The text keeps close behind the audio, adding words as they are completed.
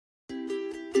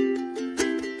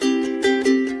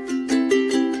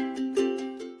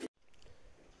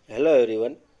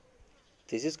everyone,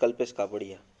 this is Kalpesh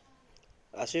Kapadia,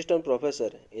 Assistant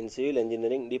Professor in Civil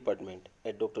Engineering Department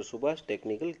at Dr. Subhash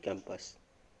Technical Campus.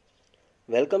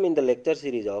 Welcome in the lecture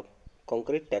series of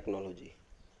Concrete Technology,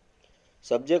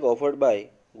 subject offered by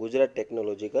Gujarat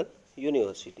Technological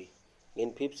University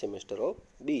in 5th semester of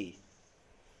BE.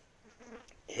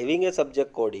 Having a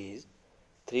subject code is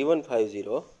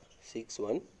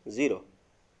 3150610.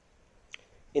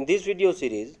 In this video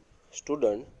series,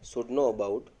 students should know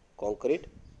about concrete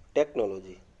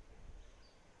technology.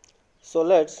 So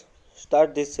let's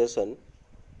start this session.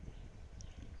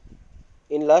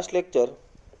 In last lecture,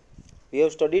 we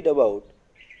have studied about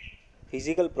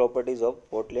physical properties of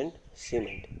Portland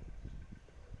cement.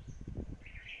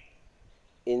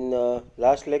 In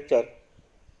last lecture,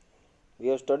 we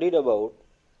have studied about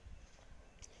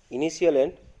initial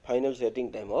and final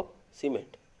setting time of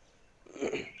cement.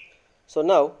 So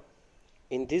now,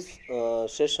 in this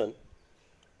session,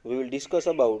 we will discuss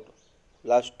about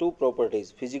last two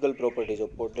properties, physical properties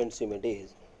of Portland cement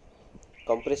is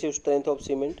compressive strength of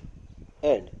cement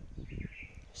and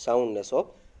soundness of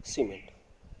cement.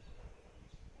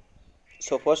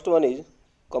 So first one is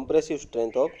compressive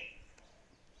strength of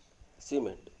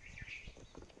cement.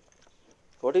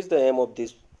 What is the aim of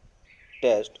this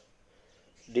test?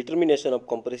 Determination of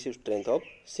compressive strength of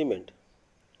cement.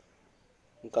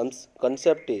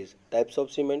 Concept is types of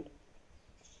cement,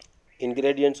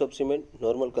 ingredients of cement,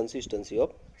 normal consistency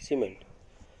of cement.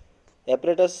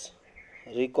 Apparatus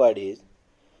required is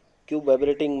cube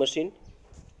vibrating machine,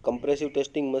 compressive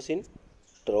testing machine,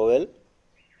 trowel,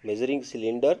 measuring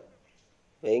cylinder,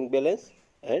 weighing balance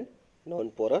and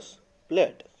non-porous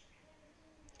plate.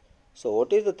 So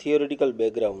what is the theoretical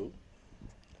background?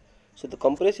 So the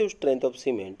compressive strength of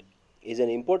cement is an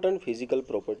important physical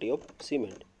property of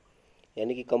cement.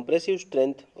 यानी कि compressive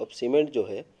strength of cement जो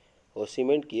है वो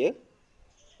cement की एक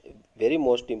very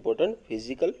most important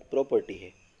physical property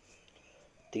है.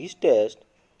 This test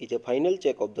is a final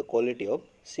check of the quality of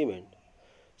cement.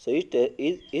 सो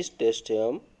इस test से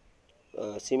हम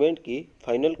सीमेंट की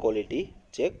फाइनल क्वालिटी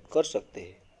चेक कर सकते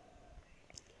हैं.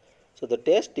 So the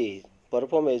test is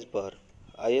perform as per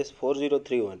IS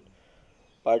 4031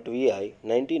 part VI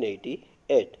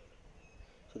 1988.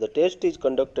 So the test is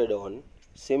conducted on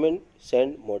cement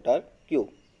sand motor cube.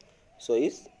 सो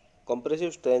इस compressive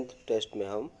strength test में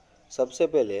हम सबसे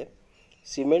पहले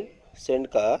सीमेंट सैंड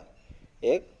का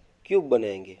एक क्यूब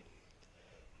बनाएंगे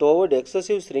to avoid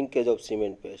excessive shrinkage of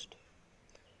cement paste.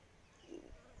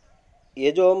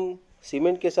 ये जो हम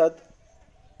सीमेंट के साथ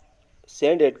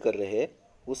सैंड ऐड कर रहे हैं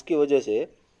उसकी वजह से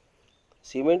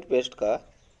सीमेंट पेस्ट का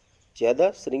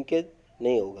ज़्यादा श्रिंकेज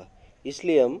नहीं होगा,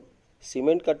 इसलिए हम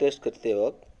सीमेंट का टेस्ट करते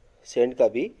वक्त सैंड का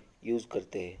भी यूज़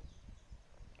करते हैं.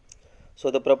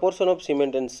 So the proportion of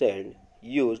cement and sand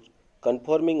used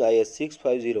confirming IS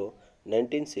 650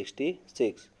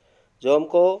 1966. जो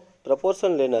हमको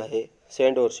प्रपोर्शन लेना है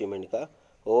सैंड और सीमेंट का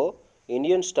वो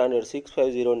इंडियन स्टैंडर्ड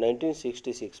 650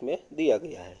 1966 में दिया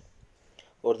गया है.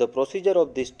 और the procedure of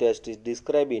this test is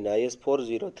describe in IS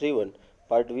 4031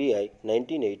 part VI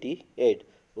 1988.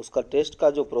 उसका टेस्ट का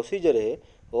जो प्रोसीजर है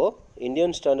वो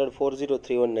इंडियन स्टैंडर्ड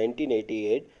 4031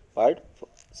 1988 पार्ट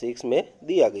 6 में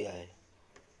दिया गया है.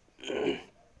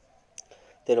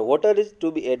 Then water is to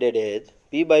be added as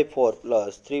P/4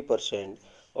 plus 3%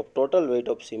 of total weight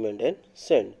of cement and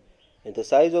sand, and the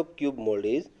size of cube mold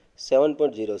is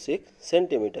 7.06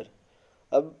 centimetre.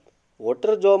 अब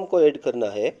वाटर जो हमको ऐड करना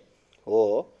है वो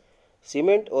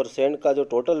सीमेंट और सैंड का जो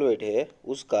टोटल वेट है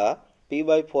उसका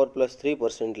P/4 plus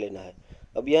 3% लेना है.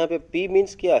 अब यहाँ पे P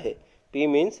मीन्स क्या है? P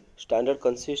means standard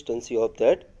consistency of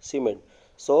that cement.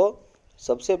 सो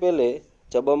सबसे पहले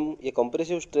जब हम ये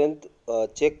कंप्रेसिव स्ट्रेंथ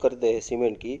चेक करते हैं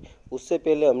सीमेंट की, उससे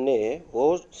पहले हमने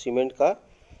वो सीमेंट का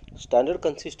स्टैंडर्ड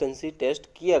कंसिस्टेंसी टेस्ट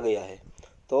किया गया है.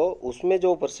 तो उसमें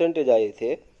जो परसेंटेज आए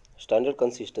थे स्टैंडर्ड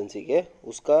कंसिस्टेंसी के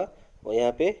उसका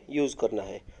यहाँ पे यूज़ करना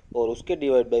है और उसके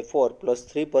divide by 4 plus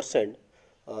 3%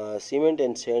 cement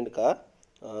and sand का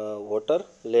वाटर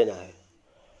लेना है.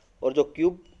 और जो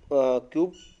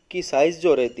क्यूब की साइज़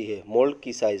जो रहती है, मोल्ड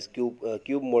की साइज़,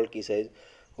 क्यूब मोल्ड की साइज़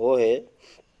वो है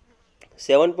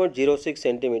 7.06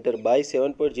 centimetre by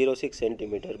 7.06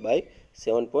 centimetre by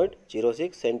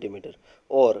 7.06 centimetre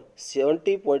और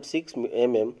 70.6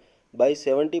 mm by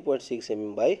 70.6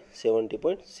 mm by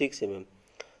 70.6 mm.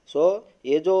 सो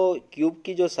ये जो क्यूब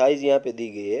की जो साइज़ यहाँ पे दी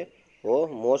गई है वो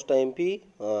मोस्ट टाइम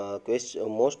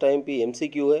पे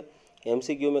MCQ है.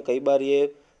 MCQ में कई बार ये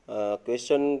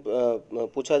क्वेश्चन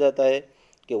पूछा जाता है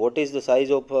कि what is the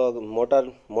size of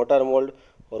motor mould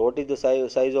और what is the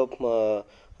size of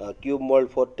cube mold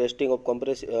for testing of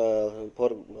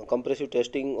compressive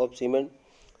testing of cement.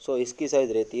 सो इसकी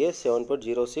साइज़ रहती है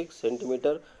 7.06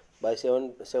 centimetre by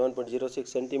 7.06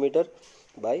 centimetre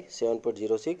by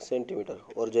 7.06 centimetre.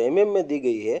 और जो mm में दी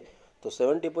गई है तो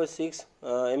 70.6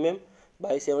 mm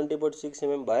by 70.6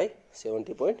 mm by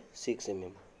 70.6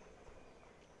 mm।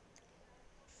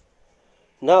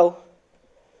 Now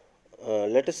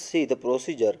let us see the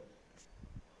procedure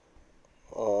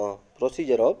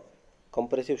of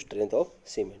compressive strength of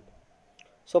cement.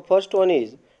 So first one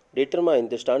is determine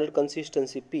the standard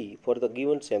consistency P for the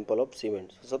given sample of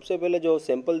cement. So सबसे पहले जो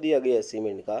sample दिया गया है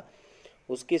cement का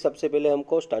उसकी सबसे पहले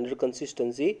हमको स्टैंडर्ड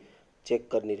कंसिस्टेंसी चेक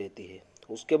करनी रहती है।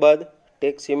 उसके बाद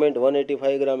take cement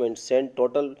 185 gram and send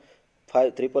total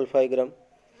 555 ग्राम।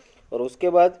 और उसके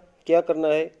बाद क्या करना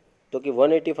है तो कि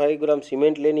 185 ग्राम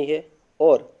सीमेंट लेनी है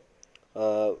और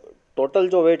टोटल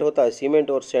जो वेट होता है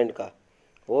सीमेंट और सैंड का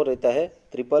वो रहता है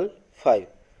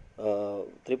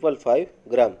 555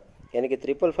 ग्राम, यानी कि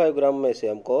 555 ग्राम में से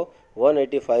हमको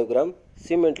 185 ग्राम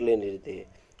सीमेंट लेनी रहती है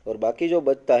और बाकी जो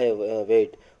बचता है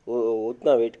वेट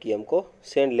उतना वेट की हमको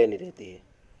सैंड लेनी रहती है।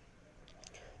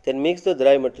 Then mix the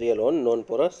dry material on non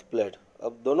porous plate.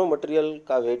 अब दोनों मटेरियल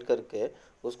का वेट करके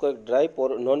उसको एक ड्राई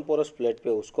नॉन पोरस प्लेट पे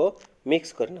उसको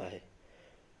मिक्स करना है।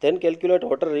 Then calculate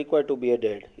water required to be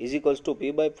added is equals to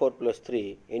P/4 +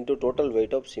 3 into total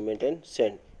weight of cement and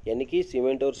sand, यानी कि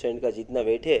सीमेंट और सैंड का जितना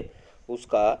वेट है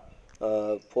उसका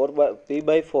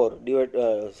P/4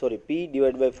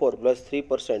 +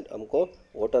 3% हमको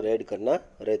वाटर ऐड करना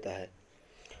रहता है।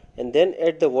 And then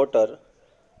add the water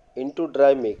into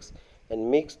dry mix and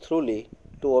mix thoroughly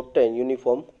to obtain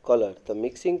uniform color. The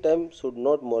mixing time should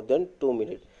not more than 2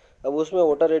 minutes. अब उसमें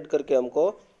वाटर ऐड करके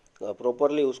हमको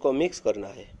प्रॉपरली उसको मिक्स करना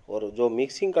है और जो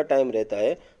मिक्सिंग का टाइम रहता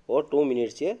है वो 2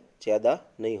 मिनट से ज़्यादा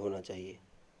नहीं होना चाहिए।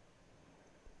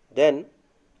 Then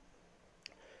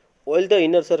oil the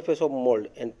inner surface of mold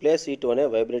and place it on a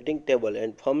vibrating table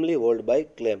and firmly hold by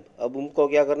clamp. अब हमको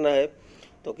क्या करना है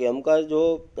तो कि हमका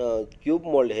जो क्यूब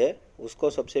मोल्ड है उसको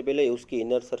सबसे पहले उसकी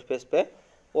इनर सरफेस पे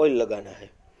ऑयल लगाना है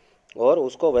और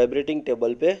उसको वाइब्रेटिंग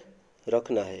टेबल पे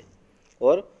रखना है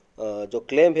और जो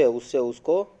क्लैंप है उससे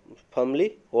उसको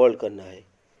फर्मली होल्ड करना है।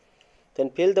 Then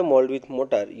fill the mould with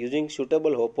motor using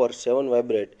suitable hopper 7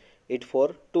 vibrate it for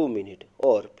 2 minutes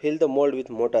or fill the mold with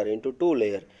mortar into 2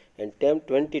 layer and temp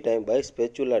 20 times by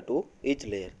spatula to each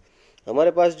layer.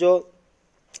 हमारे पास जो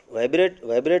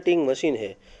vibrating machine है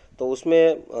तो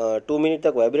उसमें 2 minute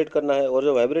तक vibrate करना है और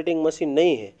जो वाइब्रेटिंग मशीन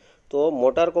नहीं है तो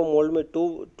मोटर को मोल्ड में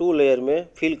टू लेयर में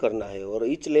फिल करना है और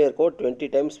ईच लेयर को 20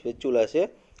 टाइम्स स्पैचुला से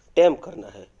टैम्प करना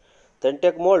है। Then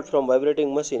take mould from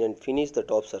vibrating machine and finish the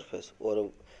top surface. और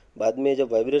बाद में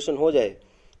जब वाइब्रेशन हो जाए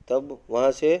तब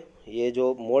वहाँ से ये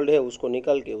जो मोल्ड है उसको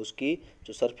निकाल के उसकी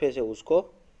जो सरफेस है उसको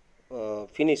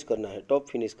फिनिश करना है, टॉप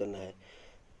फिनिश करना है।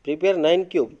 Prepare 9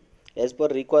 cube as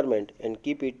per requirement and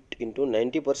keep it into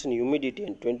 90% humidity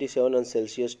and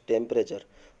 27°C temperature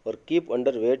और keep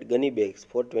under weight Ghani bags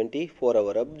for 24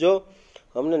 our. अब जो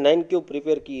हमने 9 क्यूब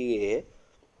प्रिपेयर किए है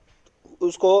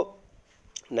उसको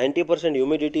 90%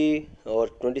 ह्यूमिडिटी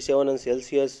और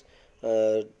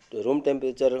 27°C रूम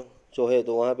टेम्परेचर जो है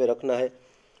तो वहाँ पे रखना है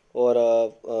और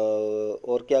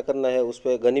क्या करना है उस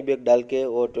पर गनी बैग डाल के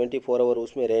और 24 आवर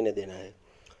उसमें रहने देना है।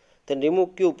 Then remove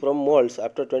cube from moulds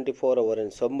after 24 our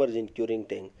and submerge in curing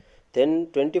tank. Then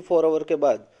 24 our के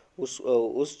बाद उस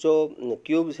जो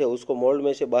क्यूब्स है उसको मोल्ड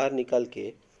में से बाहर निकाल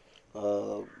के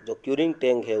जो क्यूरिंग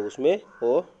टैंक है उसमें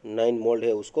वो 9 मोल्ड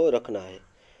है उसको रखना है।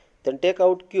 Then take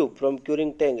out cube from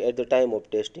curing tank at the time of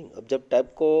testing. अब जब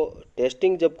टाइप को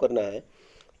टेस्टिंग जब करना है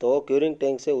तो क्यूरिंग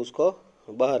टैंक से उसको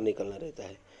बाहर निकलना रहता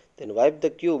है। Then wipe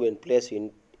the cube and place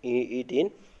it in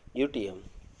UTM.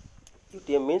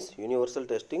 UTM means universal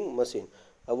testing machine.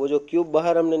 अब वो जो क्यूब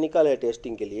बाहर हमने निकाला है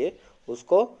टेस्टिंग के लिए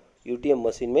उसको यूटीएम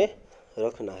मशीन में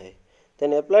रखना है।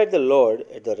 Then apply the load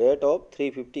at the rate of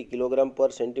 350 kilogram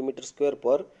पर सेंटीमीटर स्क्वायर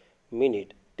पर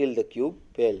minute till the cube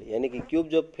fail, यानी कि क्यूब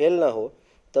जब फेल ना हो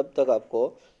तब तक आपको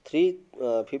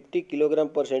 350 किलोग्राम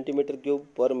पर सेंटीमीटर क्यूब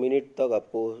पर मिनट तक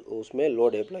आपको उसमें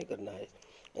लोड अप्लाई करना है।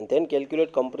 And then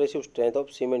calculate compressive strength of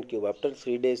cement cube after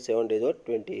 3 days 7 days और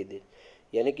 28 डेज,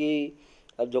 यानी कि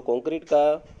अब जो कंक्रीट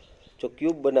का जो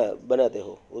क्यूब बनाते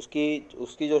हो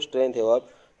उसकी जो स्ट्रेंथ है वो आप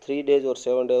 3 डेज और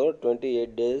 7 डेज और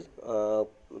 28 डेज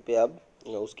पे आप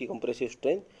उसकी कंप्रेसिव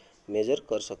स्ट्रेंथ मेजर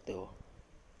कर सकते हो।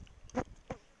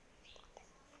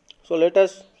 So let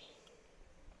us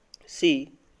see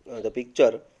the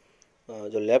picture.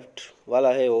 जो लेफ्ट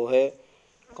वाला है वो है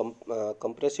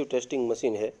कंप्रेसिव टेस्टिंग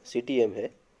मशीन है, सीटीएम है,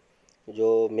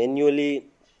 जो मैन्युअली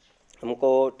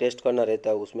हमको टेस्ट करना रहता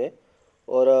है उसमें।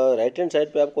 और राइट हैंड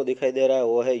साइड पे आपको दिखाई दे रहा है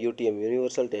वो है UTM,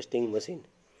 universal testing machine.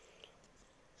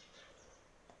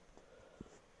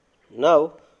 Now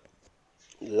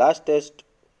last test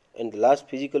and last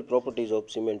physical properties of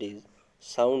cement is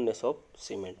soundness of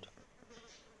cement.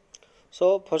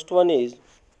 So first one is,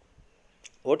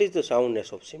 what is the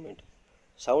soundness of cement?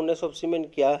 Soundness of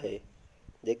cement क्या है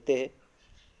देखते हैं.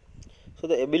 So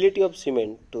the ability of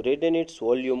cement to retain its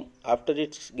volume after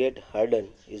it get hardened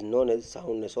is known as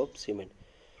soundness of cement.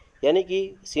 यानी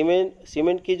कि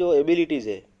cement की जो abilities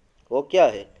है वो क्या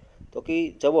है, तो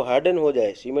कि जब वो हार्डन हो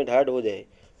जाए, सीमेंट हार्ड हो जाए,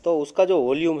 तो उसका जो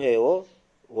वॉल्यूम है वो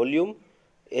वॉल्यूम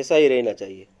ऐसा ही रहना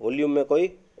चाहिए, वॉल्यूम में कोई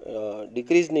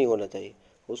डिक्रीज नहीं होना चाहिए.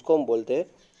 उसको हम बोलते हैं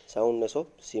soundness of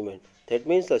cement. That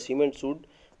means the cement should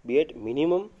be at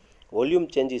minimum volume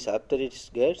changes after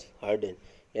it's gets harden.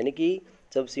 यानी कि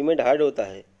जब सीमेंट हार्ड होता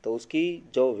है तो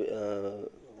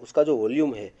उसका जो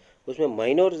वॉल्यूम है उसमें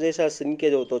माइनर जैसा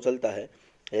श्रिंकेज हो तो चलता है,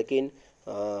 लेकिन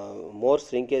मोर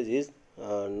श्रिंकेज इज़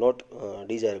नॉट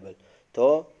डिजायरेबल.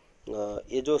 तो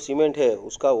ये जो सीमेंट है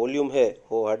उसका वॉल्यूम है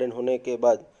वो हार्डन होने के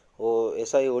बाद वो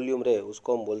ऐसा ही वॉल्यूम रहे,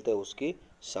 उसको हम बोलते हैं उसकी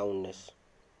soundness.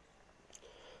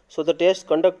 So the test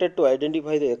conducted to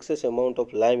identify the excess amount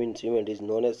of lime in cement is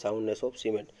known as soundness of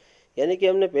cement. यानी कि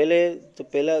हमने पहला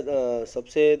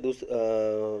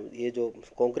ये जो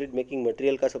कंक्रीट मेकिंग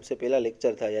मटेरियल का सबसे पहला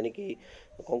लेक्चर था, यानी कि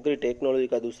कंक्रीट टेक्नोलॉजी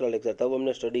का दूसरा लेक्चर, तब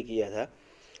हमने स्टडी किया था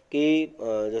कि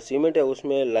जो सीमेंट है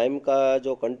उसमें लाइम का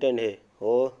जो कंटेंट है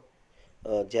वो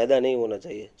ज़्यादा नहीं होना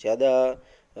चाहिए. ज़्यादा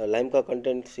लाइम का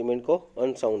कंटेंट सीमेंट को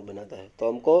अनसाउंड बनाता है. तो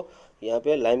हमको यहाँ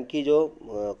पे लाइम की जो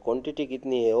क्वांटिटी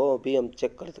कितनी है वो भी हम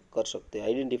चेक कर सकते हैं,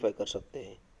 आइडेंटिफाई कर सकते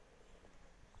हैं.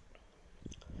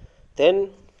 Then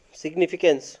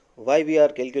significance, why we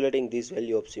are calculating this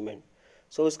value of cement.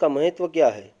 सो इसका महत्व क्या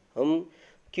है, हम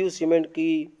क्यों सीमेंट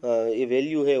की ये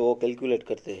वैल्यू है वो कैलकुलेट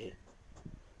करते हैं,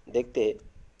 देखते हैं.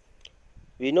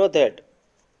 We know that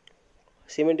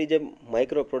cement is a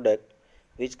micro product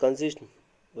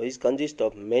which consist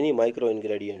of many micro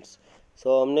ingredients.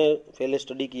 सो हमने पहले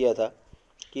स्टडी किया था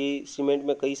कि सीमेंट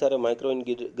में कई सारे माइक्रो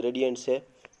इंग्रेडिएंट्स है,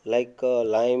 like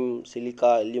lime,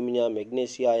 silica, aluminium,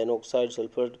 magnesia, एनॉक्साइड,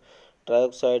 sulphur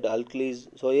trioxide, alkalis.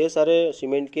 सो ये सारे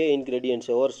सीमेंट के इंग्रेडिएंट्स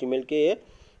है और सीमेंट के ये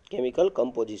केमिकल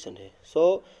कंपोजिशन है.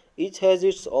 So each has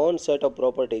its own set of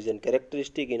properties and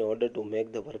characteristic in order to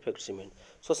make the perfect cement.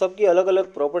 सो सबकी अलग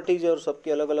अलग प्रॉपर्टीज है और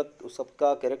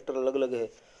सबका कैरेक्टर अलग अलग है.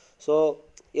 सो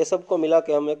ये सबको मिला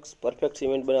के हम एक परफेक्ट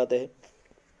सीमेंट बनाते हैं.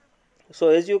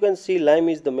 So as you can see, lime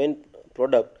is the main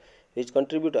product which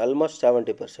contribute almost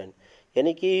 70%.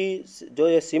 यानी कि जो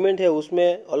ये सीमेंट है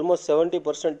उसमें ऑलमोस्ट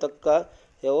 70% तक का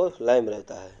है वो लाइम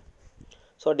रहता है.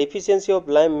 सो deficiency of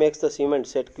lime makes the cement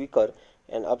set quicker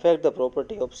and affect the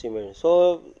property of cement.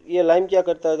 सो ये लाइम क्या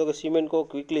करता है, तो कि सीमेंट को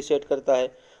क्विकली सेट करता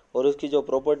है और उसकी जो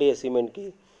प्रॉपर्टी है सीमेंट की,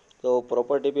 तो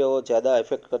प्रॉपर्टी पे वो ज़्यादा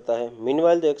इफेक्ट करता है.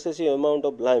 Meanwhile the excessive amount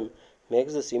of lime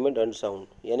makes the cement unsound.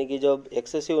 यानी कि जब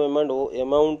एक्सेसिव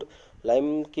अमाउंट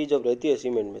लाइम की जब रहती है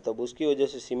सीमेंट में, तब उसकी वजह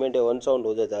से सीमेंट है अनसाउंड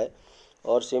हो जाता है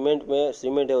और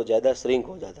सीमेंट है वो ज़्यादा श्रिंक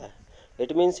हो जाता है.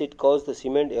 It means it cause the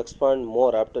cement expand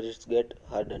more after it's get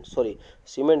harden.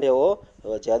 Cement है वो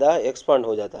ज़्यादा एक्सपांड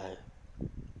हो जाता है.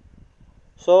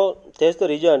 So that's the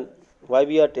reason why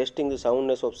we are testing the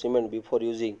soundness of cement before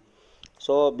using.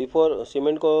 So before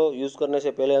cement को use करने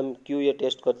से पहले हम क्यों ये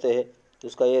टेस्ट करते हैं, तो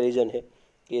उसका ये रीज़न है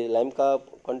कि लाइम का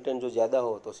कंटेंट जो ज़्यादा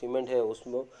हो तो सीमेंट है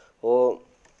उसमें वो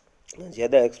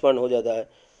ज़्यादा एक्सपांड हो जाता है.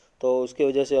 तो उसकी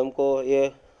वजह से हमको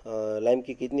ये लाइम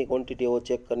की कितनी क्वांटिटी है वो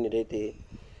चेक करनी रहती है.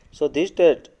 So this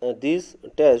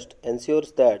test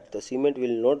ensures that the cement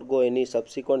will not go any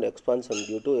subsequent expansion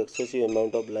due to excessive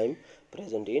amount of lime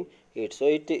present in it. सो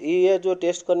ये जो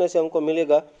टेस्ट करने से हमको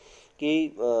मिलेगा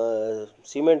कि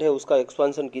सीमेंट है उसका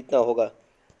एक्सपांसन कितना होगा,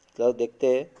 तो देखते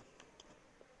हैं.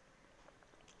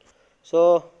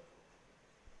 So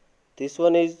this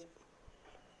one is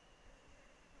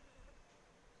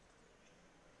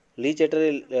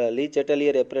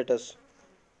Lechatelier apparatus.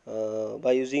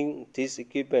 By using this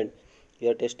equipment, we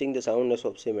are testing the soundness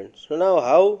of cement. So now,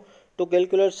 how to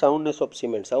calculate soundness of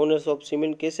cement? Soundness of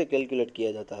cement कैसे calculate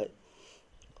किया जाता है?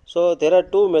 So there are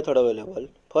two methods available.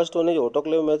 First one is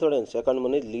autoclave method and second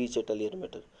one is Lechatelier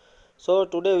method. So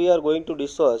today we are going to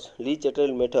discuss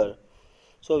Lechatelier method.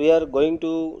 So we are going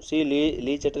to see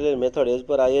Lechatelier method as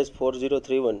per IS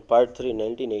 4031 Part 3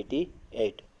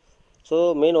 1988.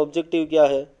 So main objective क्या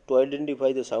है, to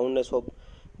identify the soundness of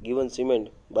given cement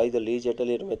by the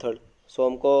लीचेटेलियर method. सो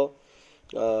हमको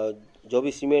जो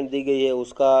भी cement दी गई है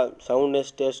उसका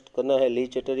soundness test करना है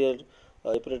लीचेटेलियर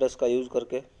एपरेटस का यूज़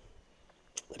करके.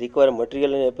 Require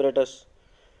material and apparatus,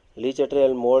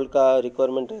 लीचेटेलियर mould का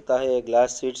रिक्वायरमेंट रहता है.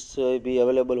 ग्लास शीट्स भी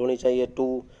अवेलेबल होनी चाहिए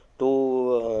टू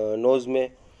नोज में.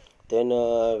 Then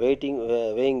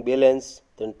weighing balance,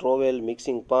 then trowel,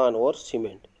 mixing पान और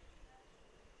cement.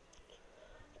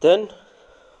 Then,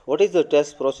 what is the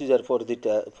test procedure for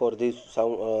this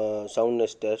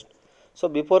soundness test? So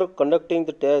before conducting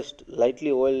the test,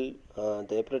 lightly oil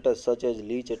the apparatus such as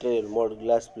leach, material, mold,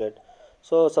 glass plate.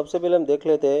 So सबसे पहले हम देख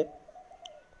लेते हैं.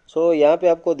 सो यहाँ पे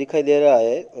आपको दिखाई दे रहा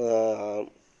है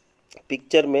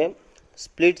पिक्चर में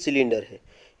स्प्लिट सिलेंडर है.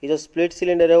 ये जो स्प्लिट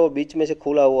सिलेंडर है वो बीच में से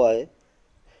खुला हुआ है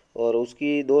और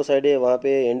उसकी दो साइडें वहाँ पे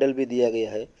हैंडल भी दिया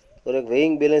गया है और एक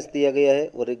वेइंग बैलेंस दिया गया है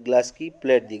और एक ग्लास की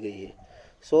प्लेट दी गई है.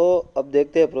 सो अब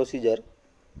देखते हैं प्रोसीजर.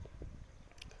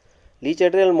 लीच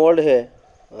एट्रियल मोल्ड है,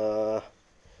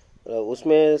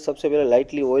 उसमें सबसे पहले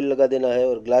लाइटली ऑयल लगा देना है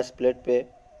और ग्लास प्लेट पे.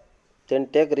 Then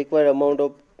take required amount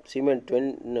of cement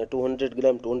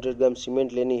 200 gram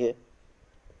cement लेनी है.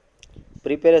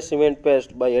 Prepare a cement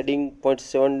paste by adding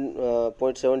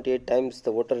 0.78 times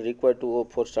the water required to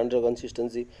for standard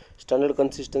consistency. Standard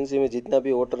consistency में जितना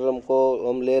भी वाटर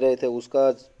हम ले रहे थे उसका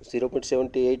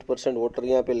 0.78% वाटर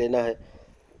यहाँ पे लेना है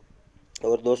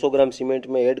और 200 ग्राम सीमेंट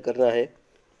में ऐड करना है.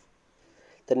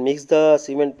 Then mix the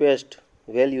cement paste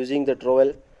well using the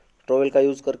trowel का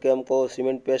यूज़ करके हमको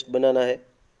सीमेंट पेस्ट बनाना है.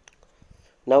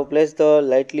 Now place the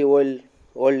lightly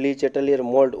oil Leach atelier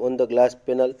mould on the glass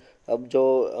panel. अब जो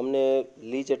हमने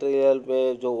लीच एटेरियल पे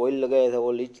जो ऑयल लगाया था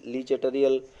वो लीच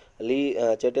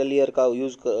एटेरियल का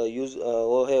यूज़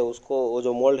वो है, उसको वो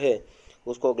जो मोल्ड है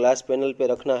उसको ग्लास पैनल पे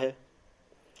रखना है.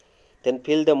 Then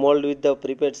fill the mould with the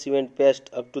prepared cement paste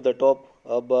up to the top.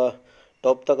 अब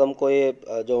टॉप तक हमको ये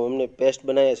जो हमने पेस्ट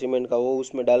बनाया सीमेंट का वो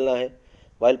उसमें डालना है.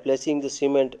 While placing the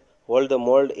cement hold the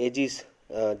mould edges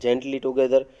gently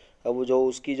together. अब जो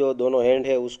उसकी जो दोनों हैंड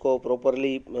है उसको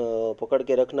प्रॉपरली पकड़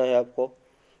के रखना है आपको.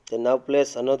 Then now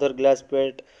place another glass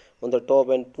plate on the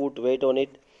top and put weight on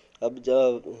it. अब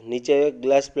जब नीचे एक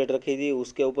ग्लास प्लेट रखी थी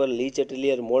उसके ऊपर लीच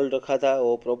एटेरियल मोल्ड रखा था,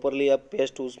 वो प्रॉपरली अब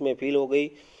पेस्ट उसमें फिल हो गई.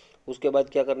 उसके बाद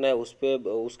क्या करना है,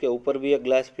 उसके ऊपर भी एक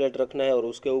ग्लास प्लेट रखना है और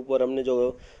उसके ऊपर हमने जो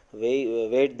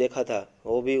वेट देखा था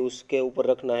वो भी उसके ऊपर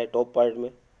रखना है टॉप पार्ट में.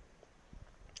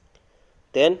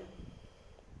 Then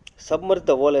submerge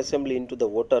the whole assembly into the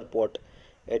water pot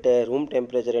at a room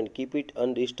temperature and keep it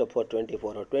undisturbed for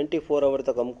 24 hours. 24 our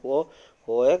तक हमको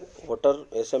वो एक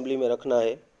वाटर असेंबली में रखना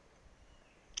है.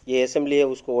 ये असेंबली है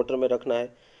उसको वाटर में रखना है.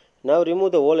 Now remove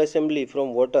the whole assembly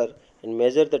from water and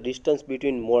measure the distance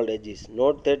between mould edges.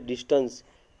 Note that distance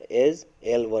as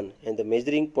L1 and the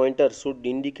measuring pointer should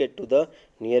indicate to the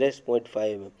nearest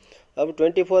 0.5 mm. अब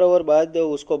 24 our बाद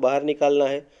उसको बाहर निकालना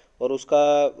है और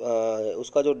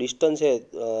उसका जो डिस्टेंस है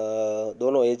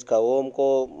दोनों एज का वो हमको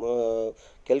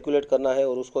कैलकुलेट करना है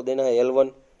और उसको देना है L1.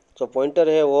 जो पॉइंटर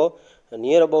है वो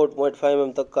नियर अबाउट 0.5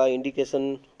 mm तक का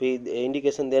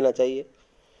इंडिकेशन देना चाहिए.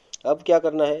 अब क्या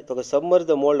करना है तो submerge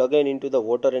the mould again into the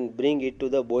water and bring it to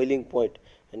the boiling point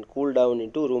and cool down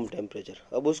into room temperature.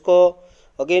 अब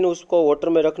उसको वाटर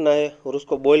में रखना है और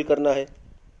उसको बॉईल करना है.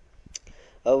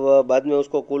 अब बाद में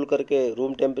उसको कूल करके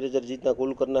रूम टेम्परेचर जितना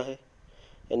कूल करना है.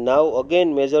 And now again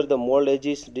measure the mould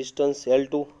edges distance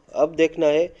L2. अब देखना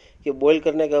है कि बॉईल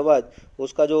करने के बाद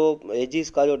उसका जो एजिस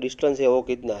का जो डिस्टेंस है वो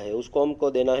कितना है, उसको हमको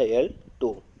देना है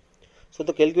L2. सो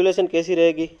तो कैलकुलेशन कैसी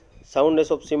रहेगी,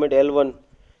 soundness of cement L1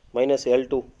 minus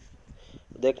L2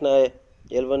 देखना है.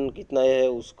 L1 कितना है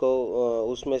उसको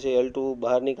उसमें से L2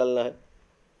 बाहर निकालना है.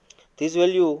 This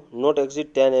value not exceed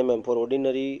 10 mm for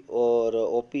ordinary or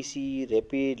OPC,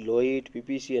 rapid, low heat,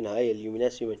 PPC and high alumina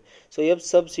cement. So ये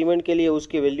सब सीमेंट के लिए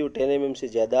उसकी वैल्यू 10 mm से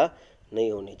ज़्यादा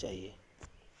नहीं होनी चाहिए.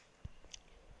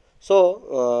 So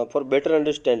for better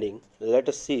understanding, let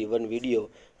us see one video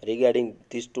regarding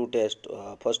these two tests.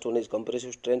 First one is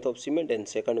compressive strength of cement and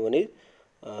second one is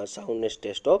soundness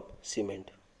test of cement.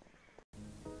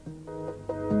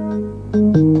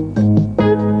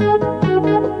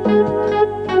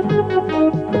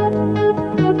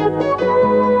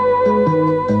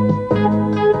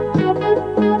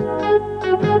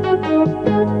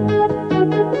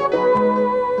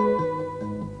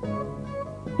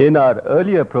 In our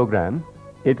earlier program,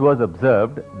 it was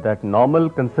observed that normal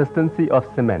consistency of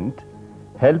cement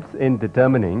helps in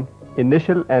determining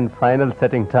initial and final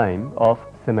setting time of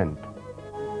cement.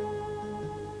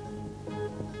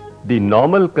 The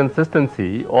normal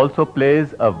consistency also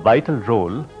plays a vital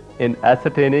role in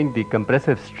ascertaining the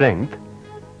compressive strength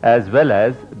as well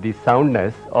as the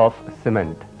soundness of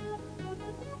cement.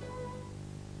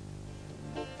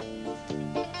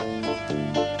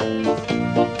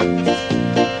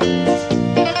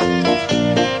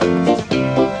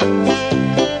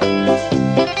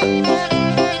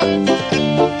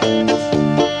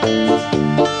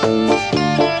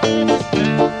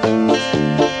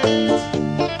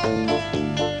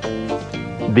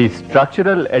 The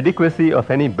structural adequacy of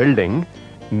any building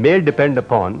may depend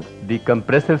upon the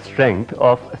compressive strength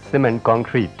of cement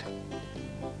concrete.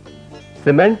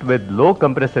 Cement with low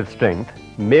compressive strength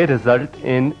may result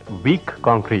in weak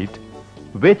concrete,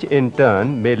 which in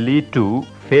turn may lead to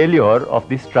failure of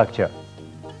the structure.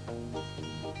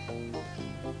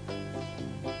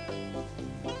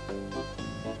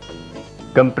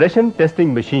 Compression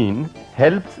testing machine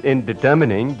helps in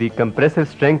determining the compressive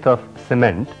strength of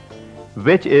cement,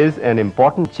 which is an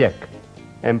important check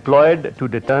employed to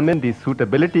determine the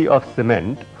suitability of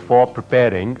cement for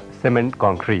preparing cement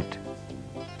concrete.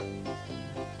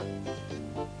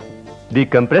 The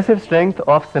compressive strength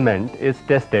of cement is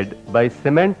tested by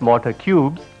cement mortar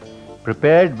cubes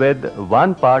prepared with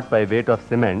 1 part by weight of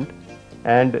cement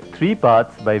and 3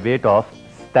 parts by weight of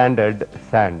standard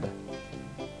sand.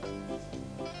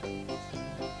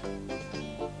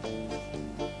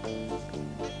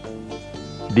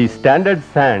 The standard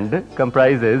sand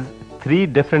comprises 3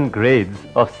 different grades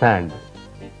of sand.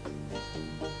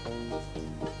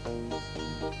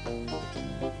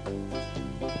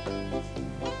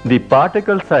 The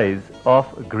particle size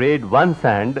of grade 1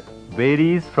 sand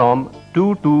varies from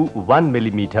 2 to 1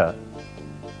 millimeter.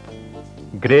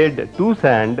 Grade 2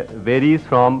 sand varies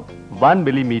from 1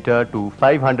 millimeter to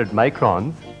 500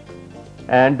 microns,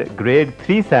 and grade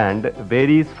 3 sand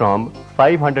varies from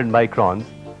 500 microns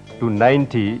to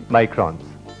 90 microns.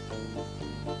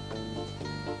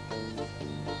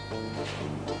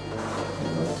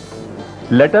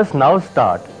 Let us now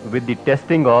start with the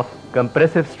testing of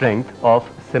compressive strength of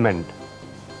cement.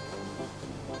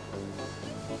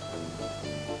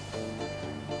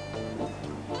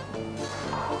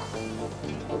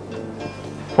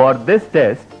 For this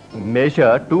test,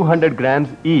 measure 200 grams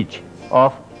each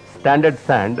of standard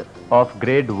sand of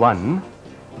grade 1,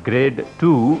 grade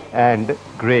 2 and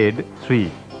grade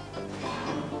 3.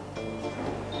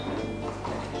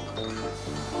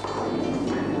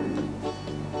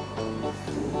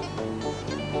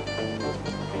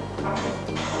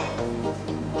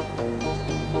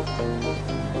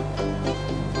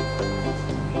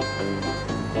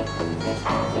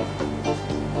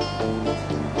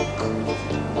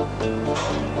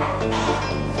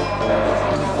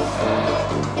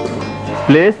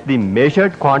 Place the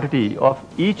measured quantity of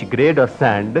each grade of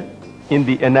sand in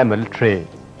the enamel tray.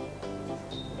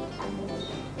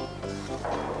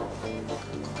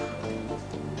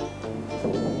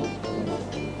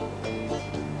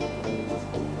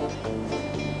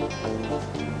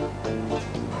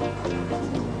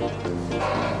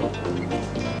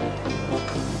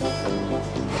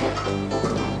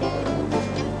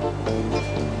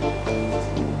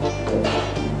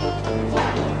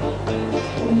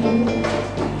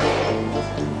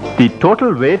 The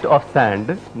total weight of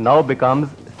sand now becomes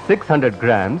 600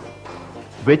 grams,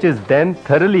 which is then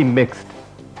thoroughly mixed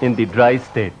in the dry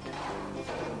state.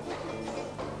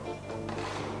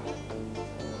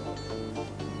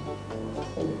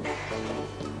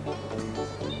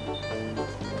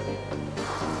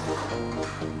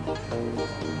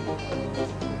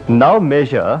 Now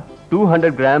measure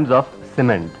 200 grams of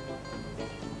cement.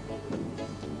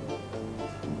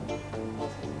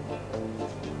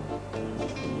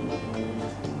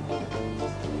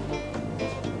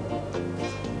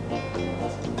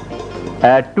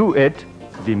 Add to it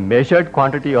the measured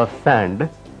quantity of sand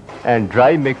and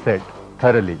dry mix it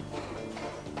thoroughly.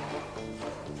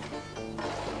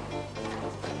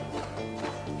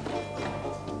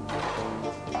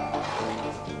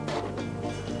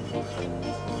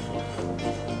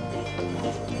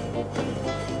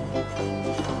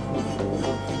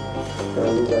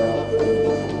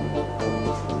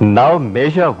 Now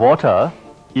measure water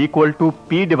equal to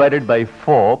P divided by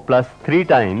 4 plus 3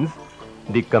 times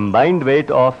the combined weight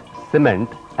of cement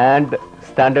and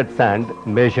standard sand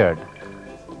measured.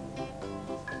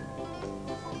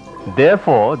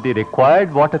 Therefore, the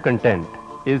required water content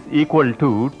is equal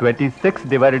to 26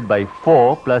 divided by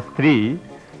 4 plus 3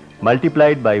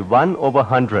 multiplied by 1 over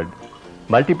 100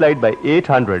 multiplied by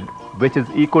 800, which is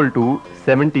equal to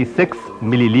 76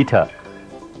 milliliter,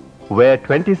 where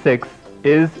 26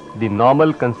 is the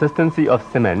normal consistency of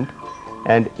cement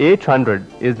and 800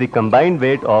 is the combined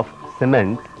weight of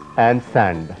cement and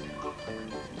sand.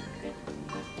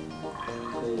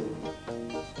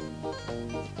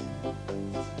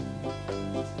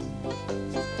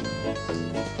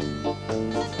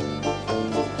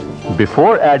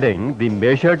 Before adding the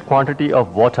measured quantity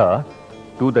of water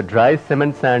to the dry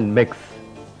cement sand mix,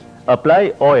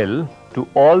 apply oil to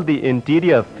all the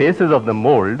interior faces of the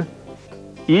mold,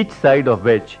 each side of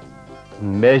which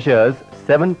measures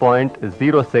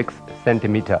 7.06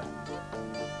 centimeter.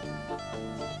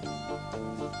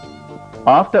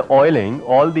 After oiling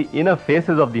all the inner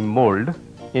faces of the mold,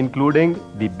 including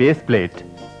the base plate,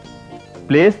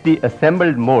 place the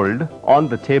assembled mold on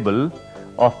the table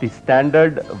of the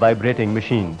standard vibrating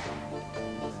machine.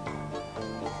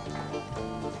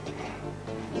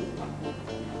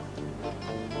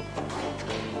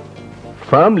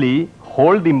 Firmly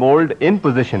hold the mold in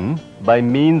position by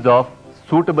means of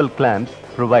suitable clamps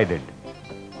provided.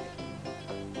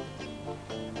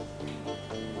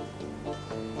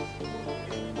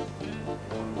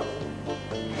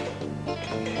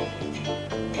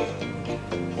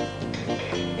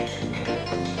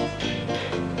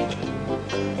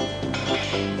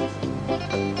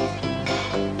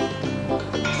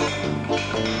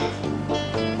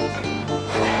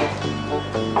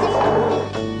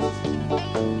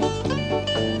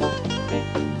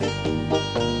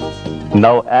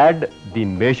 Now add the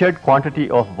measured quantity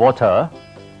of water,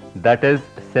 that is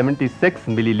 76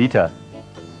 milliliter,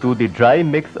 to the dry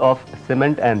mix of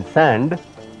cement and sand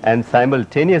and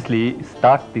simultaneously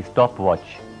start the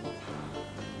stopwatch.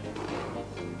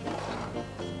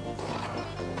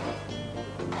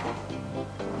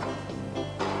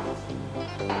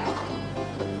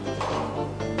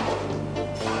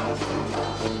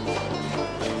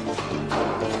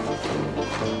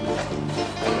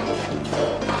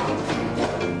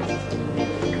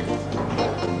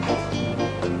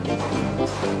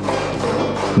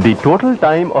 The total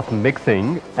time of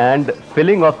mixing and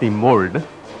filling of the mold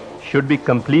should be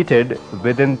completed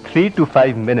within 3 to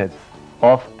 5 minutes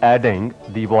of adding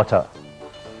the water.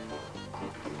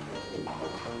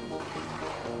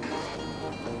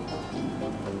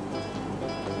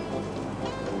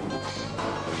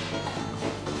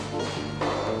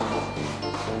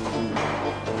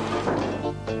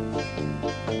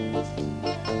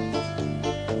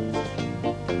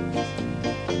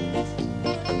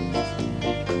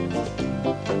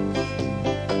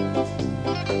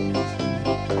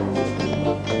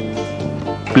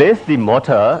 Place the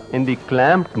mortar in the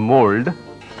clamped mold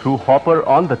through hopper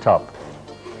on the top.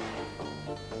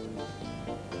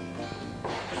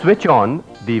 Switch on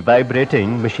the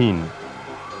vibrating machine.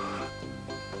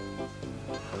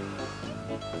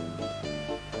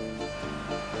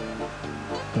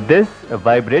 This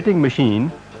vibrating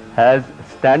machine has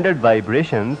standard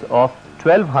vibrations of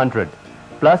 1200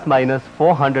 plus minus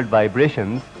 400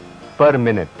 vibrations per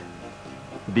minute.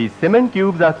 The cement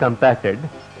cubes are compacted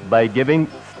by giving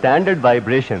standard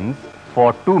vibrations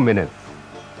for 2 minutes.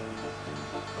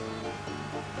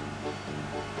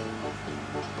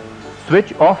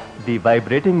 Switch off the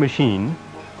vibrating machine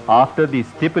after the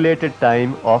stipulated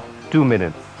time of 2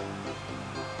 minutes.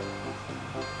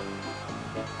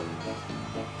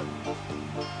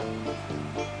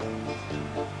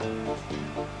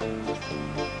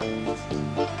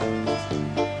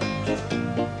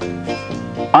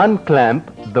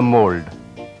 Unclamp the mold.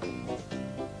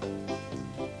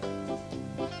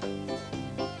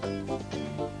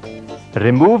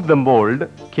 Remove the mold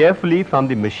carefully from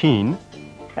the machine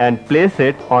and place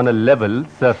it on a level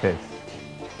surface.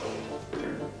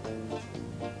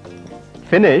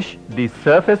 Finish the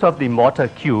surface of the mortar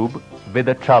cube with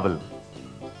a trowel.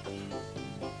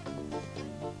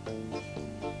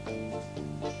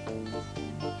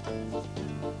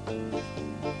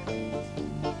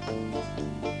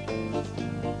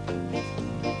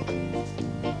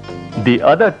 The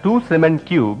other 2 cement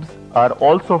cubes are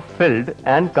also filled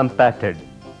and compacted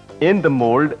in the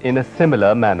mold in a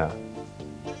similar manner.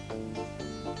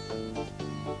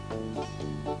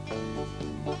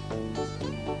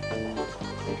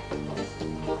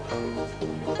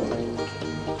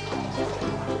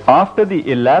 After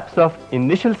the elapse of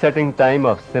initial setting time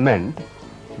of cement,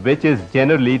 which is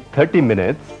generally 30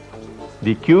 minutes,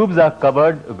 the cubes are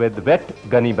covered with wet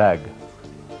gunny bag.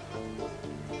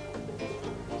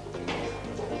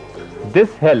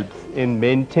 This helps in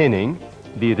maintaining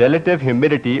the relative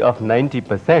humidity of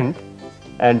 90%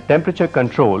 and temperature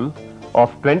control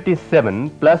of 27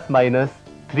 plus minus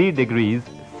 3 degrees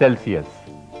Celsius.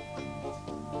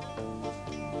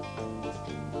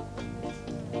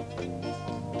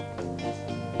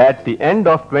 At the end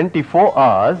of 24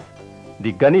 hours,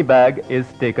 the gunny bag is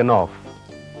taken off.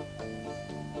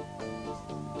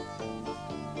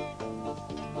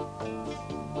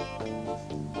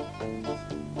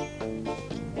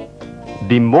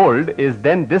 The mold is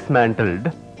then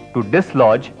dismantled to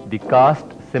dislodge the cast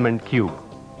cement cube.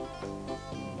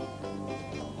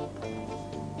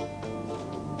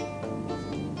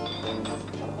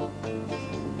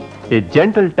 A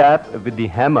gentle tap with the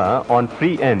hammer on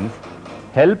free ends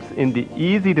helps in the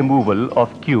easy removal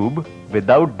of cube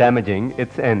without damaging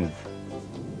its ends.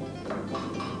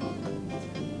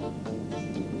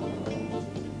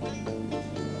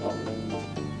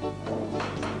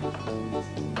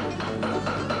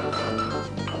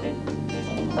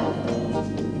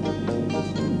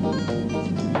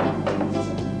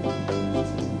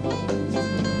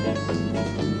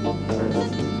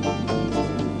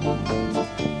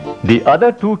 The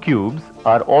other two cubes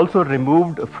are also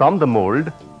removed from the mold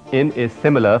in a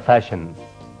similar fashion.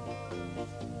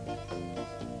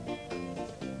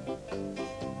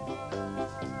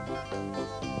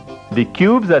 The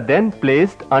cubes are then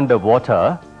placed under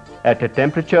water at a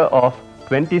temperature of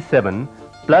 27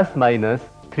 plus minus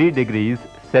 3 degrees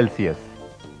Celsius.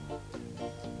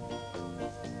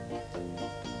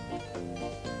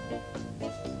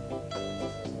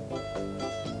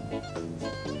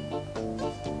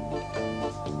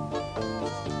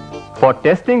 For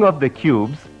testing of the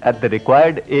cubes at the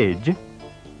required age,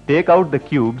 take out the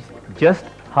cubes just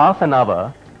half an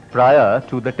hour prior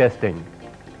to the testing.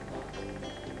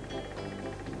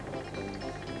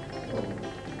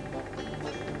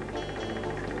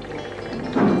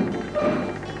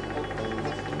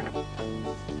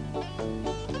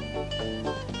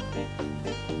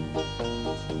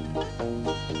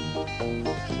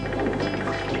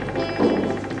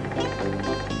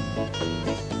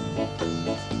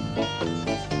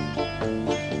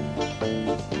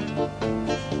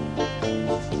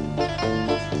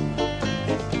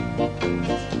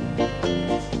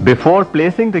 Before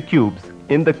placing the cubes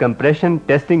in the compression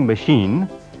testing machine,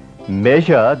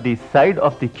 measure the side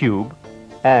of the cube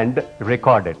and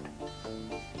record it.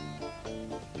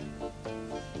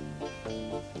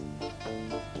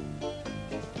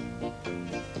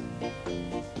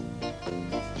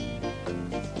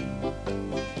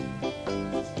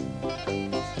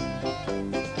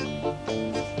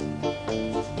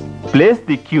 Place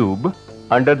the cube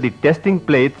under the testing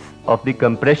plates of the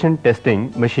compression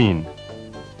testing machine.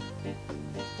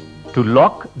 To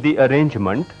lock the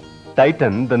arrangement,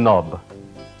 tighten the knob.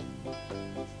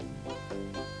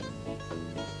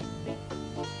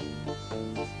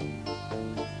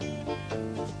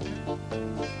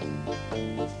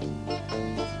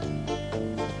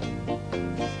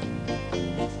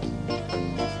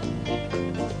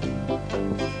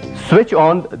 Switch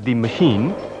on the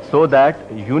machine so that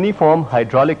uniform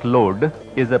hydraulic load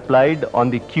is applied on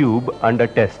the cube under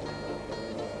test.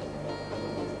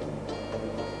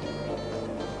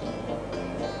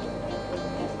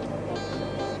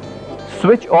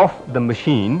 Switch off the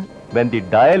machine when the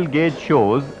dial gauge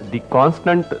shows the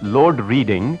constant load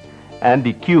reading and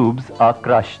the cubes are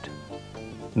crushed.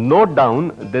 Note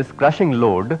down this crushing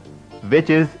load,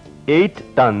 which is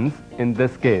 8 tons in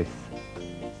this case.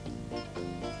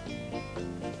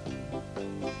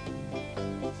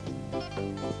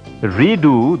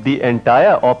 Redo the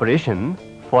entire operation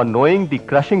for knowing the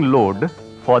crushing load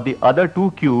for the other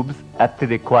two cubes at the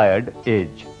required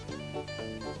age.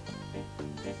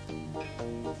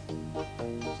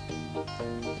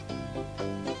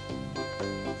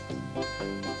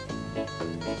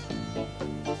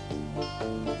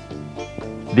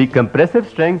 The compressive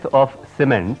strength of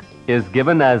cement is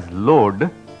given as load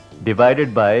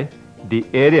divided by the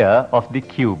area of the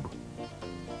cube.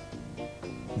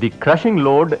 The crushing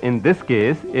load in this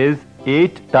case is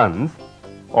 8 tons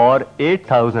or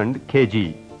 8000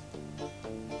 kg.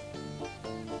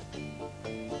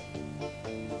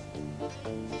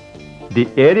 The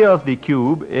area of the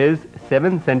cube is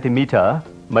 7 centimeter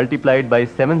multiplied by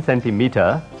 7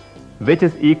 centimeter, which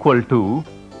is equal to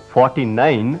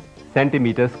 49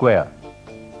 centimeter square.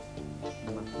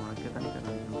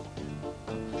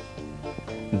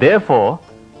 Therefore,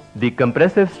 the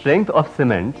compressive strength of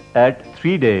cement at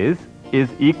 3 days is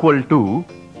equal to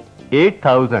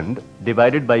 8000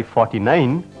 divided by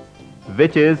 49,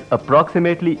 which is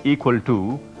approximately equal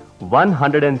to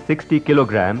 160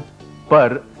 kilogram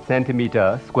per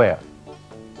centimeter square.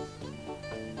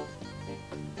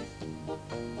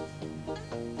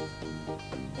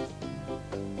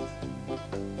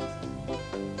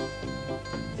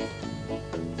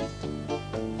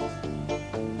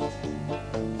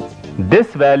 This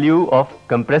value of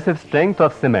compressive strength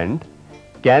of cement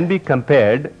can be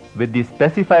compared with the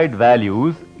specified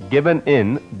values given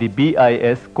in the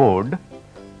BIS code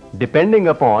depending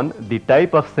upon the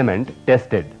type of cement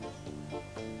tested.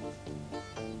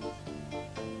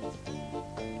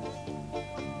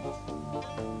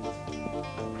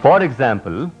 For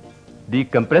example, the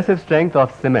compressive strength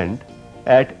of cement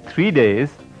at 3 days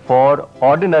for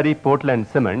ordinary Portland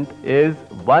cement is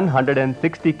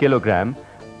 160 kilogram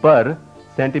per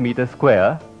centimeter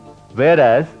square,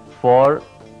 whereas for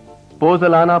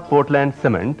Pozzolana Portland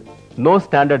cement, no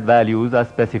standard values are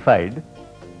specified.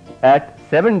 At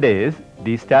 7 days,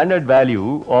 the standard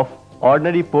value of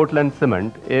ordinary Portland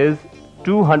cement is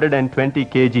 220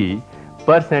 kg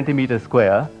per centimeter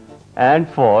square, and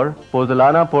for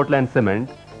Pozzolana Portland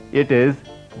cement, it is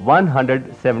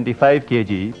 175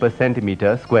 kg per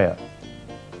centimeter square.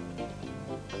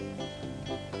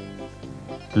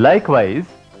 Likewise,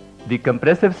 the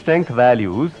compressive strength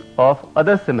values of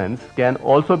other cements can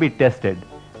also be tested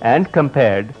and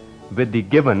compared with the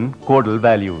given codal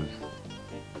values.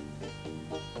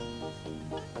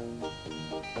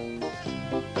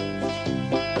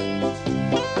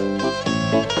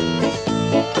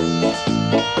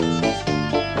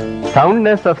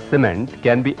 Soundness of cement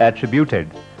can be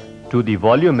attributed to the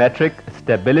volumetric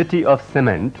stability of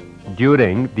cement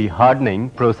during the hardening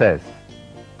process.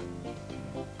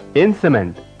 In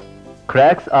cement,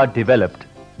 cracks are developed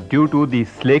due to the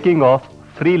slaking of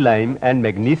free lime and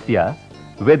magnesia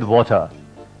with water,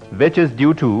 which is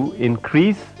due to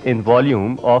increase in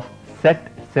volume of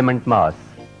set cement mass.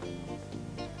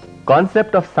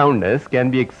 Concept of soundness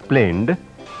can be explained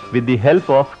with the help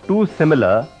of two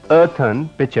similar earthen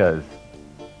pitchers.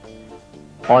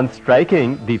 On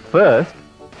striking the first,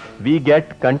 we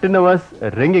get continuous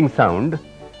ringing sound,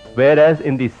 whereas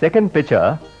in the second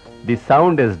pitcher, the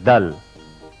sound is dull,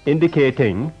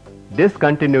 indicating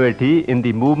discontinuity in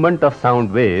the movement of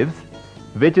sound waves,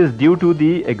 which is due to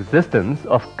the existence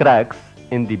of cracks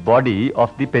in the body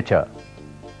of the pitcher.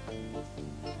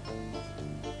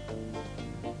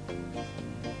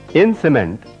 In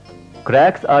cement,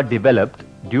 cracks are developed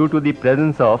due to the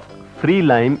presence of free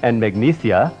lime and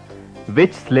magnesia,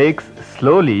 which slakes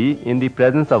slowly in the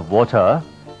presence of water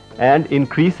and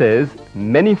increases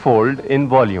manifold in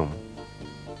volume.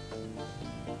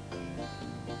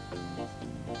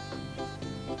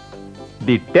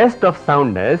 The test of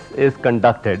soundness is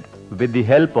conducted with the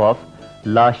help of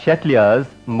Le Chatelier's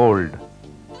mold.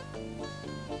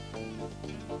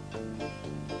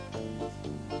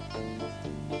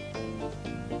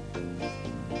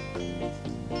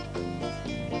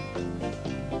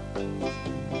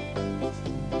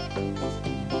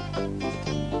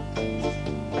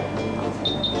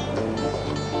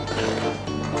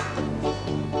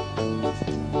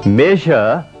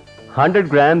 Measure 100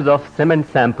 grams of cement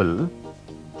sample.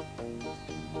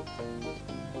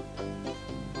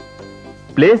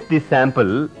 Place the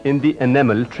sample in the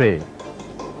enamel tray.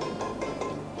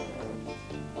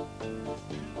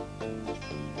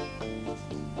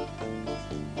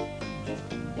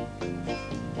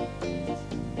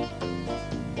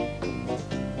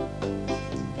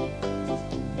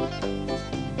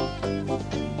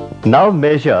 Now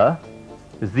measure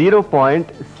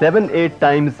 0.78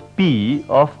 times P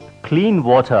of clean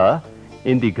water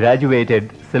in the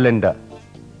graduated cylinder.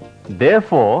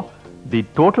 Therefore, the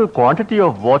total quantity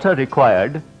of water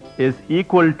required is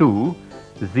equal to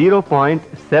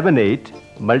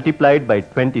 0.78 multiplied by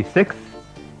 26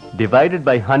 divided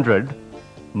by 100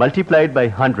 multiplied by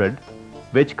 100,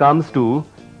 which comes to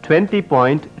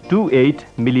 20.28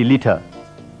 milliliter,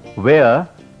 where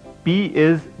P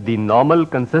is the normal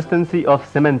consistency of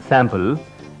cement sample,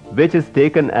 which is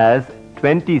taken as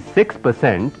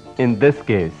 26% in this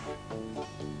case.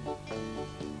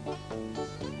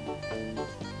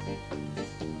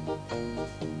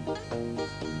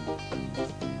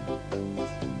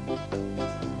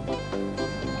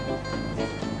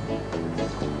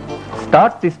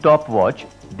 Start the stopwatch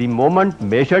the moment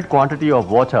measured quantity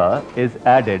of water is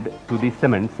added to the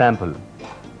cement sample.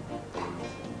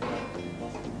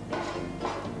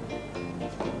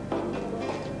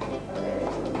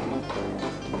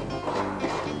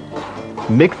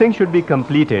 Mixing should be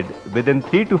completed within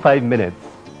 3 to 5 minutes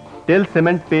till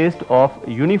cement paste of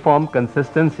uniform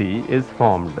consistency is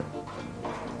formed.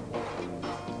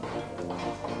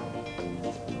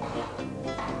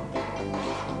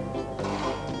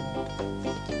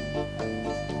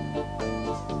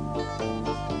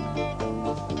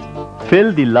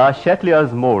 Fill the Le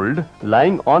Chatelier's mold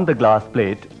lying on the glass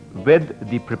plate with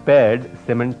the prepared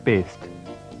cement paste.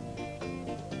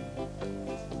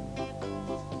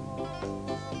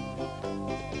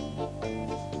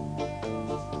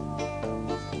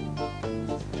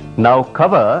 Now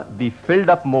cover the filled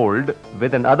up mold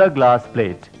with another glass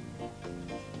plate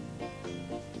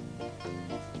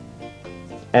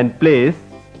and place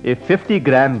a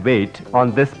 50-gram weight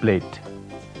on this plate.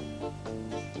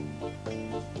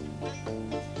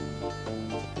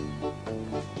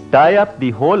 Tie up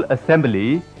the whole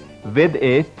assembly with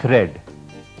a thread.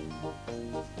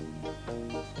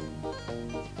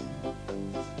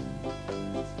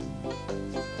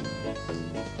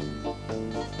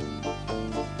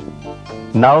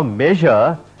 Now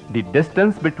measure the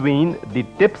distance between the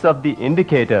tips of the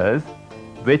indicators,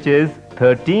 which is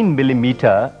 13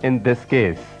 millimeter in this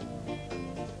case.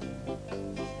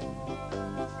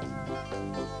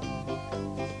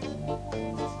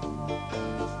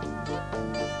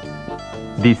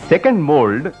 The second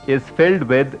mold is filled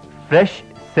with fresh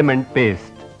cement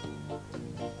paste.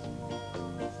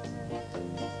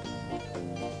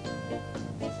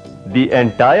 The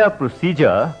entire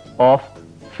procedure of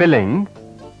filling,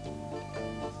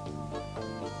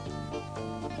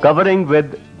 covering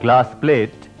with glass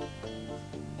plate,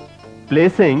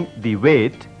 placing the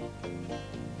weight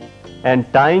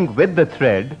and tying with the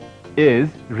thread is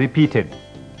repeated.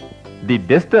 The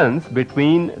distance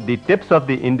between the tips of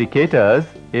the indicators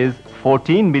is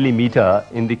 14 millimeter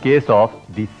in the case of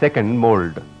the second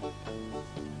mold.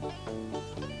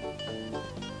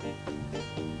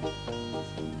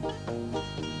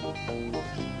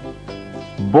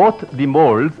 Both the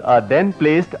molds are then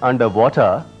placed under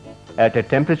water at a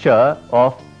temperature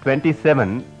of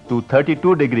 27 to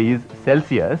 32 degrees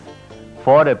Celsius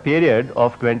for a period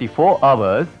of 24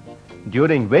 hours,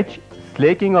 during which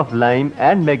slaking of lime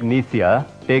and magnesia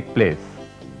take place.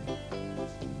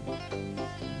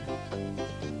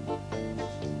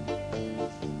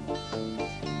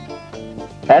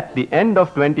 At the end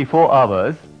of 24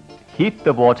 hours, heat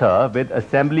the water with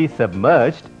assembly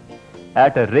submerged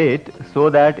at a rate so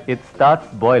that it starts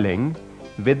boiling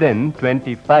within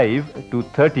 25 to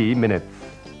 30 minutes.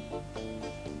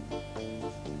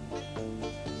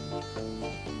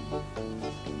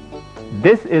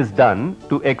 This is done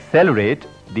to accelerate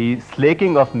the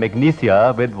slaking of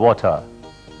magnesia with water.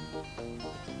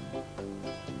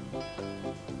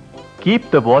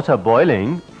 Keep the water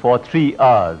boiling for 3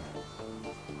 hours.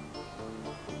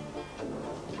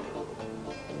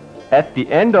 At the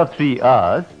end of 3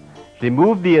 hours,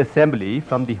 remove the assembly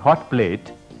from the hot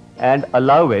plate and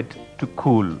allow it to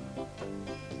cool.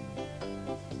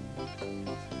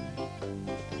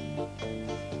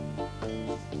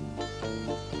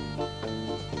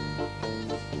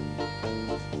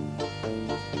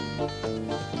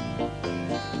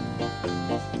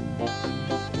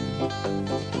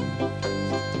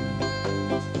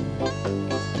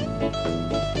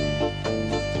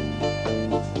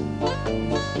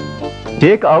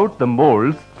 Take out the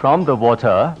molds from the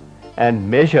water and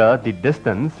measure the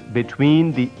distance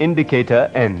between the indicator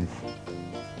ends.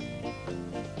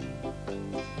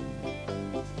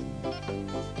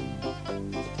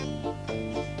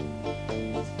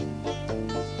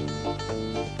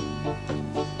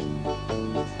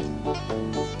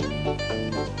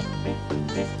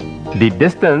 The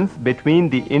distance between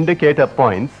the indicator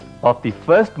points of the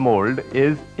first mold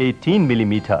is 18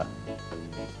 millimeter.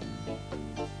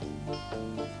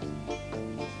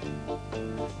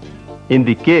 In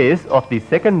the case of the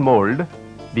second mold,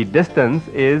 the distance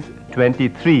is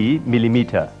 23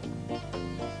 millimeter.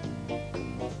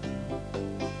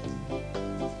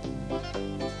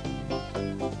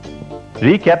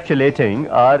 Recapitulating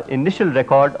our initial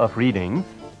record of readings,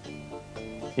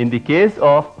 in the case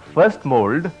of first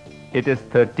mold, it is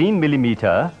 13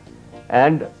 millimeter,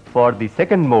 and for the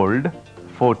second mold,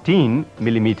 14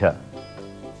 millimeter.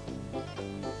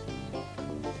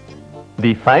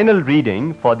 The final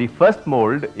reading for the first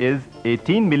mold is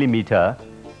 18 millimeter,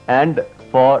 and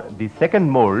for the second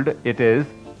mold it is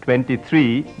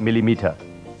 23 millimeter.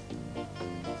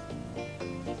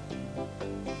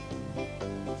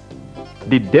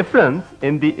 The difference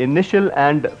in the initial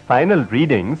and final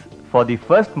readings for the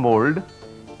first mold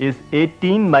is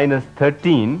 18 minus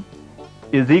 13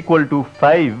 is equal to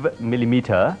 5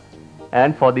 millimeter,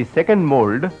 and for the second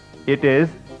mold it is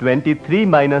 23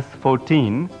 minus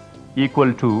 14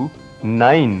 equal to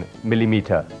 9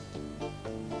 millimeter.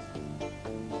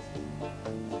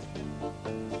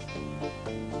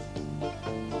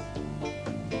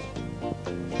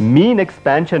 Mean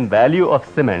expansion value of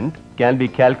cement can be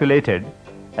calculated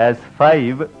as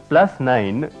 5 plus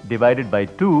 9 divided by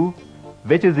 2,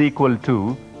 which is equal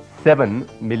to 7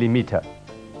 millimeter.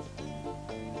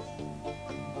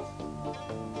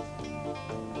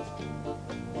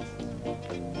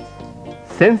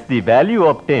 Since the value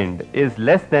obtained is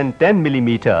less than 10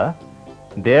 millimeter,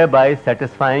 thereby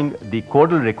satisfying the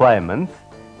codal requirements,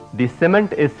 the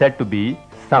cement is said to be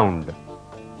sound.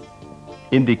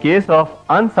 In the case of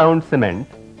unsound cement,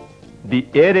 the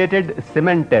aerated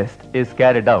cement test is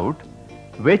carried out,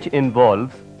 which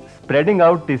involves spreading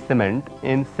out the cement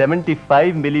in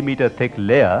 75 millimeter thick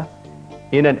layer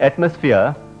in an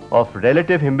atmosphere of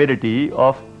relative humidity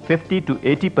of 50 to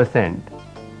 80%,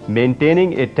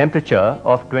 maintaining a temperature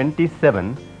of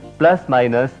 27 plus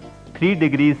minus 3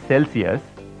 degrees Celsius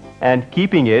and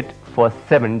keeping it for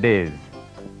 7 days.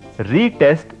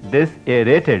 Retest this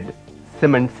aerated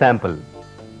cement sample.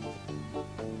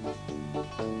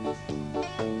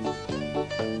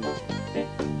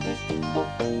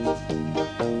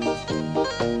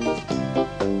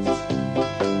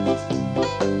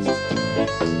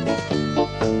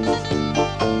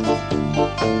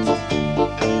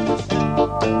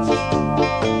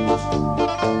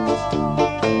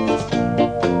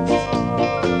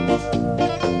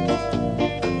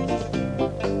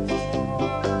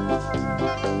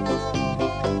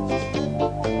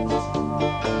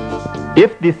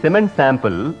 If the cement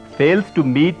sample fails to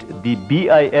meet the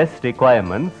BIS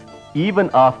requirements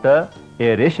even after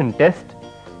aeration test,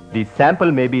 the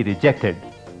sample may be rejected,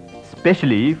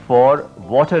 especially for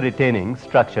water retaining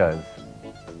structures.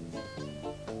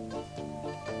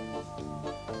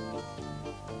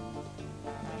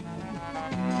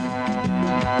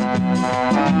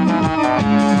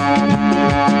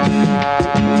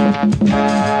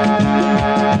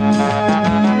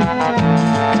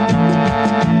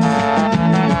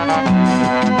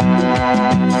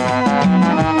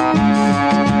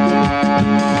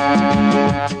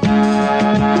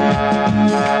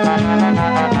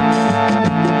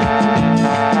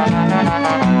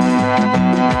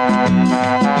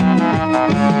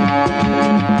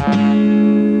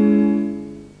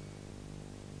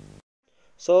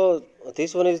 So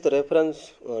this one is the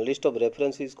reference list of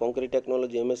references: Concrete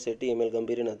Technology, MS Sethi, ML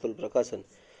Gambhir, and Atul Prakashan.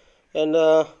 And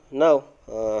now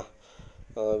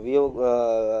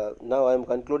now I am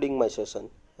concluding my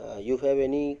session. You have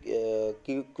any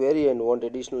query and want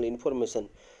additional information,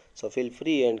 so feel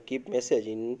free and keep message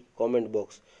in comment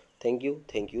box. Thank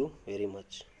you very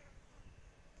much.